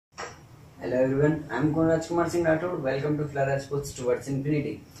Hello everyone, I'm Rajkumar Singh Rathod. Welcome to Rajputs towards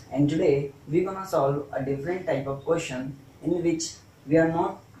infinity. And today we're gonna solve a different type of question in which we are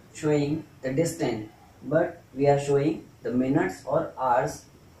not showing the distance, but we are showing the minutes or hours.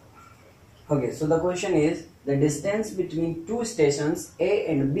 Okay, so the question is the distance between two stations A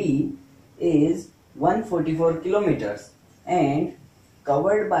and B is 144 kilometers and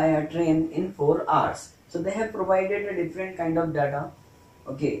covered by a train in 4 hours. So they have provided a different kind of data.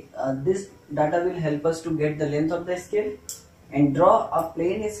 Okay, this data will help us to get the length of the scale and draw a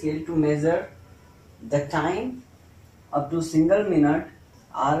plane scale to measure the time up to single minute.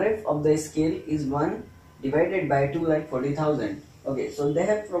 RF of the scale is 1 divided by 2 like 40,000. Okay, so they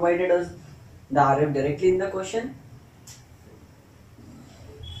have provided us the RF directly in the question.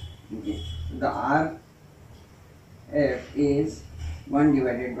 Okay, the RF is 1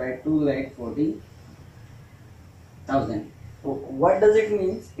 divided by 2 like 40,000. So what does it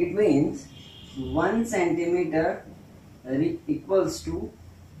mean? It means 1 centimeter equals to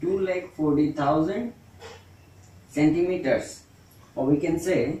 2 like 40,000 centimeters, or we can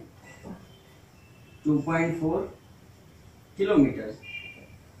say 2.4 kilometers.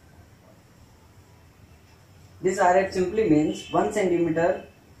 This RF simply means 1 centimeter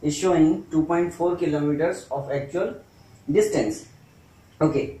is showing 2.4 kilometers of actual distance.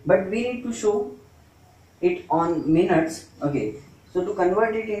 Okay, but we need to show it on minutes. Okay, so to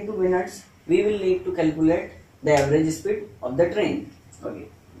convert it into minutes, we will need to calculate the average speed of the train. Okay,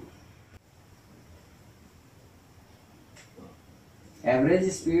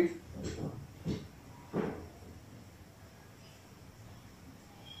 average speed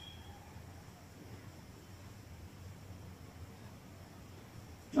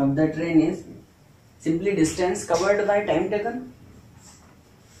of the train is simply distance covered by time taken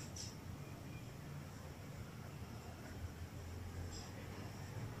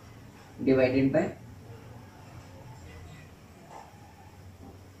divided by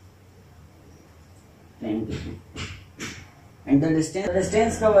time taken, and the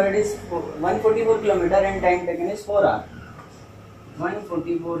distance covered is 144 kilometer and time taken is 4 hours.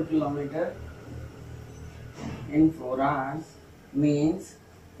 144 kilometer in 4 hours means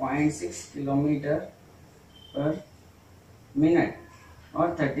 0.6 kilometer per minute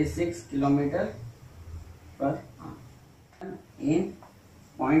or 36 kilometer per hour. In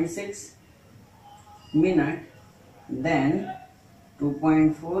 0.6 minute, then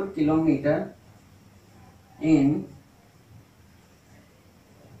 2.4 kilometer in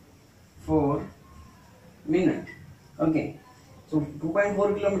 4 minutes. Okay, so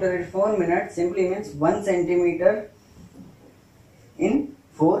 2.4 kilometer in 4 minutes simply means 1 centimeter in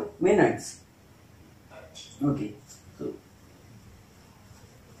 4 minutes. Okay, so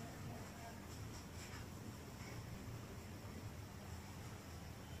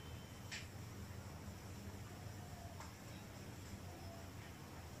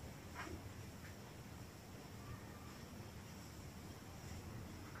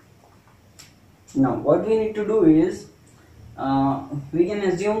now what we need to do is we can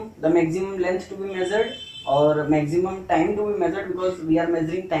assume the maximum length to be measured or maximum time to be measured, because we are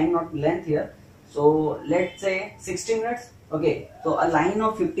measuring time not length here. So let's say 60 minutes. Okay, so a line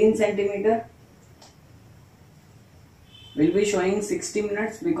of 15 centimeter will be showing 60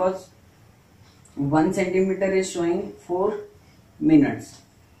 minutes because 1 centimeter is showing 4 minutes.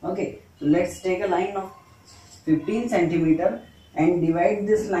 Okay, so let's take a line of 15 centimeter and divide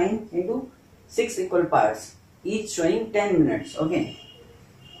this line into 6 equal parts, each showing 10 minutes. Okay,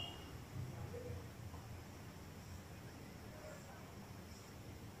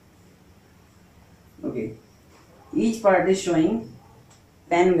 okay, each part is showing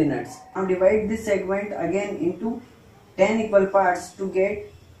 10 minutes. Now divide this segment again into 10 equal parts to get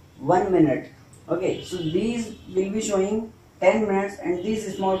 1 minute. Okay, so these will be showing 10 minutes and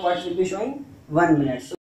these small parts will be showing 1 minute. So